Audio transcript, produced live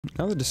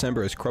Now that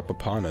December has crept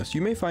upon us,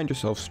 you may find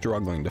yourself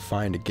struggling to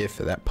find a gift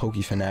for that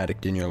Poke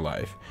fanatic in your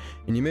life,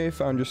 and you may have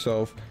found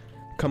yourself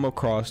come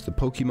across the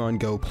Pokemon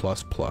Go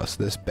Plus Plus,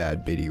 this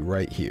bad biddy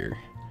right here.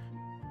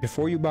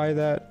 Before you buy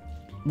that,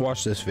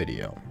 watch this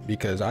video,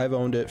 because I've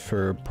owned it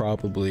for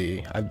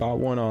I bought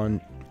one on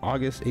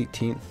August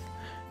 18th,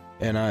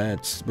 and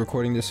it's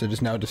recording this, it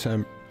is now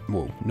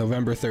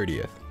November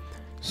 30th.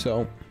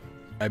 So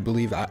I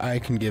believe I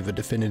can give a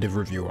definitive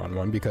review on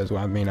one, because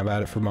I've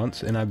had it for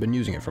months and I've been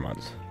using it for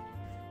months.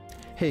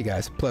 Hey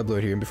guys,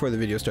 Pleblord here, and before the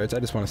video starts, I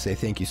just want to say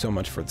thank you so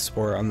much for the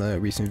support on the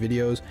recent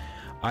videos.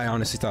 I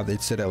honestly thought they'd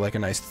sit at like a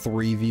nice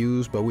 3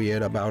 views, but we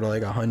had about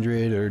like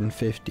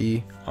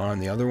 150 on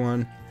the other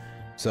one.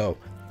 So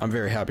I'm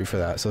very happy for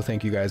that. So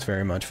thank you guys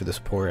very much for the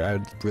support.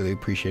 I'd really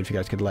appreciate if you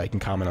guys could like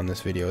and comment on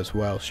this video as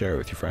well. Share it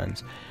with your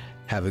friends.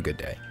 Have a good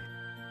day.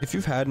 If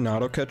you've had an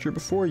auto catcher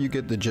before, you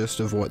get the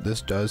gist of what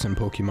this does in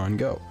Pokemon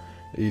Go.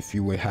 If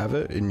you have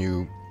it and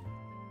you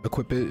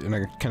equip it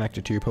and connect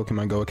it to your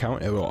Pokemon Go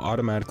account, it will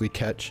automatically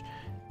catch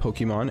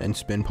Pokemon and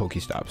spin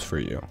Pokestops for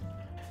you,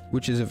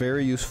 which is a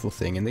very useful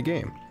thing in the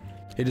game.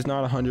 It is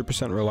not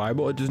 100%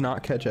 reliable. It does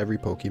not catch every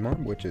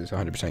Pokemon, which is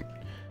 100%,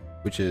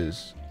 which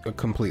is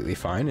completely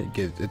fine.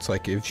 It's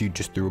like if you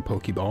just threw a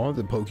Pokeball,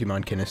 the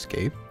Pokemon can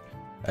escape.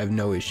 I have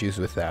no issues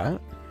with that.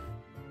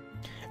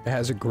 It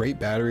has a great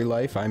battery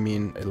life. I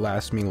mean, it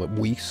lasts me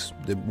weeks.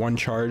 The one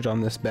charge on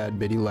this bad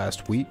biddy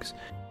lasts weeks.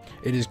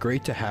 It is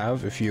great to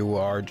have if you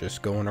are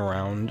just going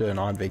around and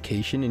on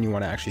vacation and you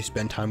want to actually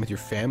spend time with your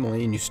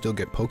family and you still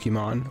get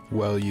Pokemon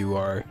while you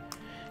are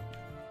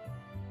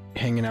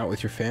hanging out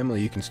with your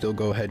family. You can still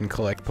go ahead and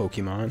collect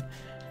Pokemon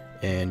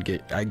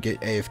and I get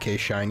AFK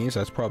shinies.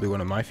 That's probably one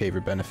of my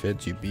favorite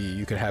benefits.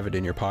 You could have it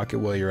in your pocket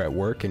while you're at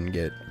work and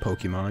get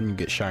Pokemon. You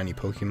get shiny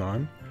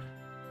Pokemon.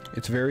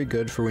 It's very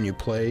good for when you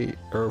play,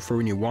 or for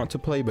when you want to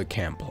play but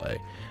can't play,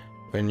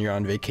 when you're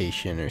on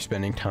vacation or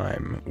spending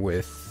time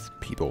with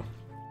people,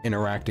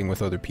 interacting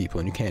with other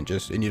people, and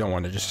you don't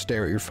want to just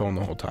stare at your phone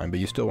the whole time, but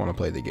you still want to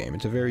play the game.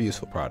 It's a very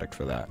useful product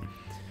for that.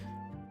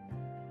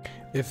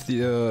 If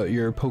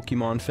you're a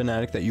Pokemon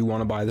fanatic that you want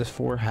to buy this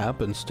for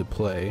happens to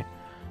play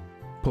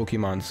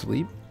Pokemon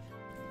Sleep,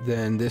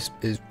 then this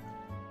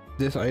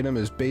item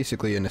is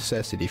basically a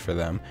necessity for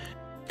them.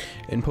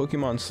 In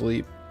Pokemon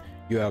Sleep,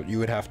 you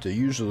would have to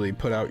usually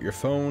put out your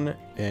phone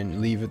and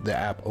leave the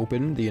app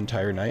open the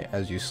entire night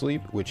as you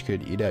sleep, which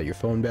could eat at your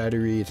phone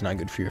battery. It's not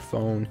good for your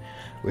phone.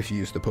 If you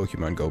use the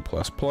Pokemon Go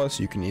Plus Plus,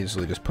 you can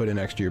easily just put it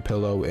next to your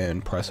pillow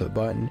and press a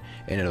button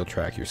and it'll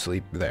track your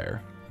sleep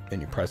there, and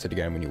you press it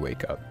again when you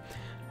wake up.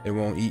 It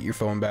won't eat your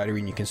phone battery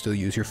and you can still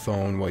use your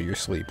phone while you're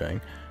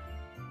sleeping.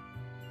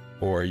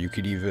 Or you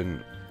could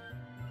even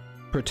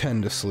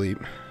pretend to sleep,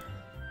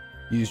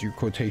 use your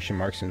quotation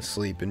marks in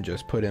sleep, and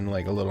just put in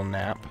like a little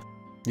nap.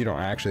 You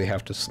don't actually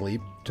have to sleep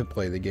to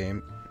play the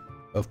game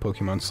of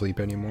Pokemon Sleep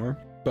anymore.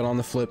 But on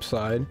the flip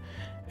side,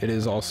 it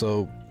is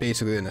also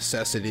basically a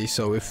necessity.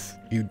 So if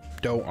you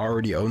don't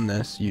already own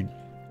this, you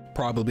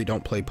probably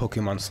don't play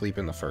Pokemon Sleep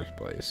in the first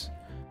place.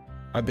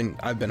 I've been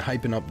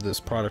hyping up this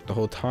product the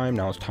whole time.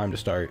 Now it's time to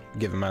start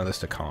giving my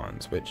list of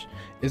cons, which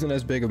isn't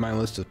as big of my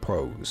list of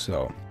pros.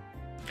 So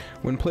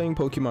when playing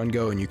Pokemon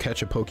Go and you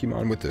catch a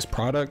Pokemon with this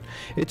product,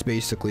 it's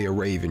basically a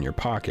rave in your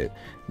pocket.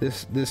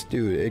 This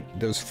dude,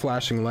 those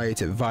flashing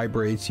lights, it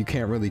vibrates. You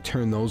can't really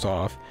turn those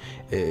off.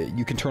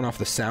 You can turn off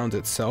the sounds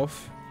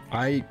itself.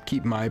 I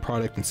keep my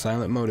product in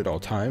silent mode at all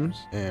times,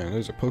 and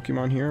there's a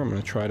Pokemon here. I'm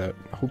going to try to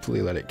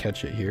hopefully let it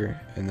catch it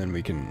here, and then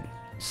we can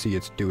see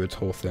it do its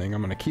whole thing.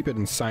 I'm going to keep it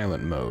in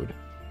silent mode.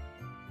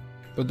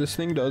 But this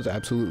thing does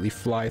absolutely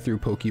fly through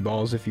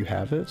Pokeballs if you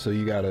have it, so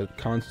you got to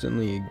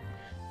constantly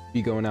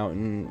be going out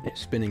and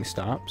spinning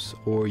stops,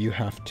 or you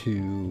have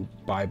to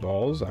buy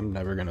balls. I'm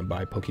never gonna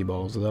buy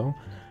Pokeballs though,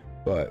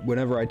 but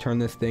whenever I turn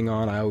this thing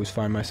on, I always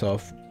find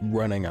myself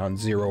running on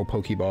 0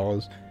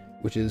 Pokeballs,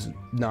 which is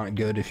not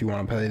good if you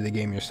want to play the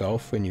game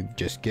yourself when you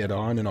just get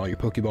on and all your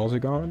Pokeballs are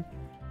gone.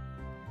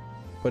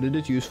 But it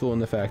is useful in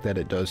the fact that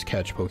it does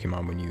catch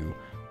Pokemon when you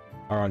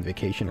are on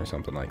vacation or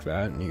something like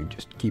that, and you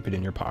just keep it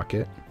in your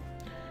pocket,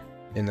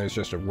 and there's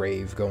just a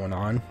rave going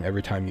on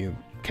every time you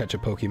catch a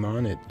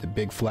Pokemon. The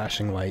big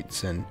flashing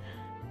lights, and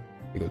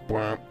it goes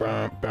bah,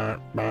 bah, bah,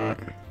 bah.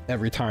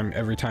 Every time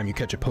you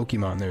catch a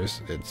Pokemon,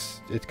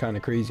 it's kind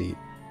of crazy.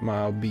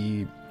 I'll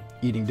be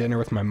eating dinner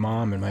with my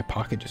mom and my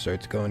pocket just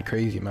starts going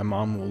crazy. My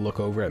mom will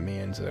look over at me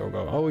and say,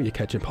 "Oh, you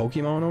catching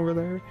Pokemon over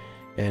there?"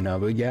 And I'll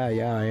be, yeah,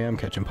 I am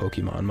catching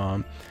Pokemon,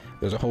 Mom.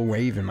 There's a whole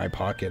rave in my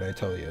pocket, I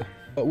tell you.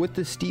 But with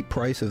the steep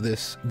price of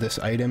this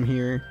item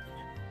here,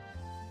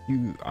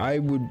 I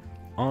would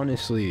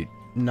honestly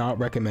not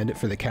recommend it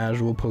for the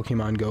casual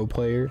Pokemon Go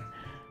player.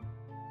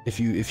 If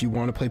you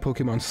want to play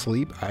Pokemon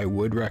Sleep, I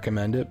would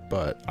recommend it,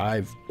 but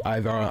I've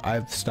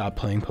stopped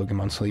playing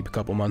Pokemon Sleep a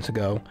couple months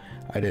ago.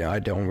 I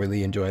don't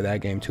really enjoy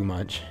that game too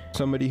much.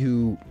 Somebody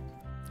who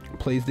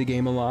plays the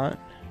game a lot,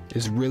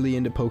 is really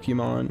into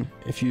Pokemon,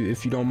 if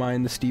you don't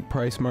mind the steep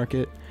price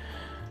market,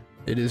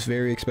 It is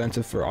very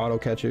expensive for auto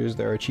catchers.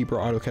 There are cheaper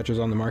auto catchers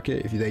on the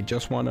market. If they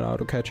just want an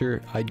auto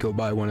catcher, I'd go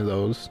buy one of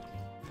those.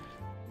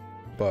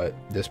 But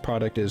this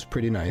product is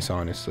pretty nice,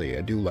 honestly.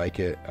 I do like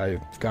it.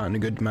 I've gotten a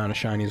good amount of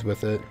shinies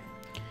with it.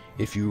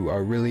 If you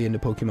are really into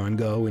Pokemon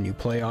Go and you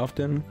play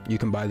often, you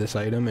can buy this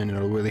item and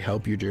it'll really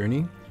help your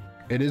journey.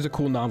 It is a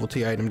cool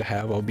novelty item to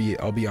have. I'll be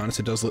honest,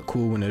 it does look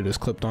cool when it is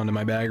clipped onto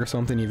my bag or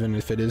something. Even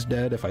if it is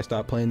dead, if I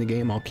stop playing the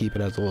game, I'll keep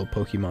it as a little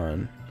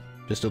Pokemon.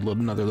 Just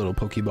another little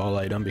Pokeball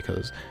item,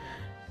 because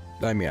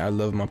I mean, I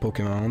love my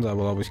Pokemons. I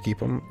will always keep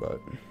them,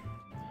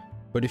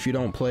 but if you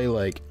don't play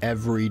like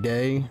every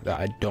day,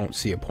 I don't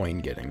see a point in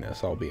getting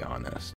this, I'll be honest.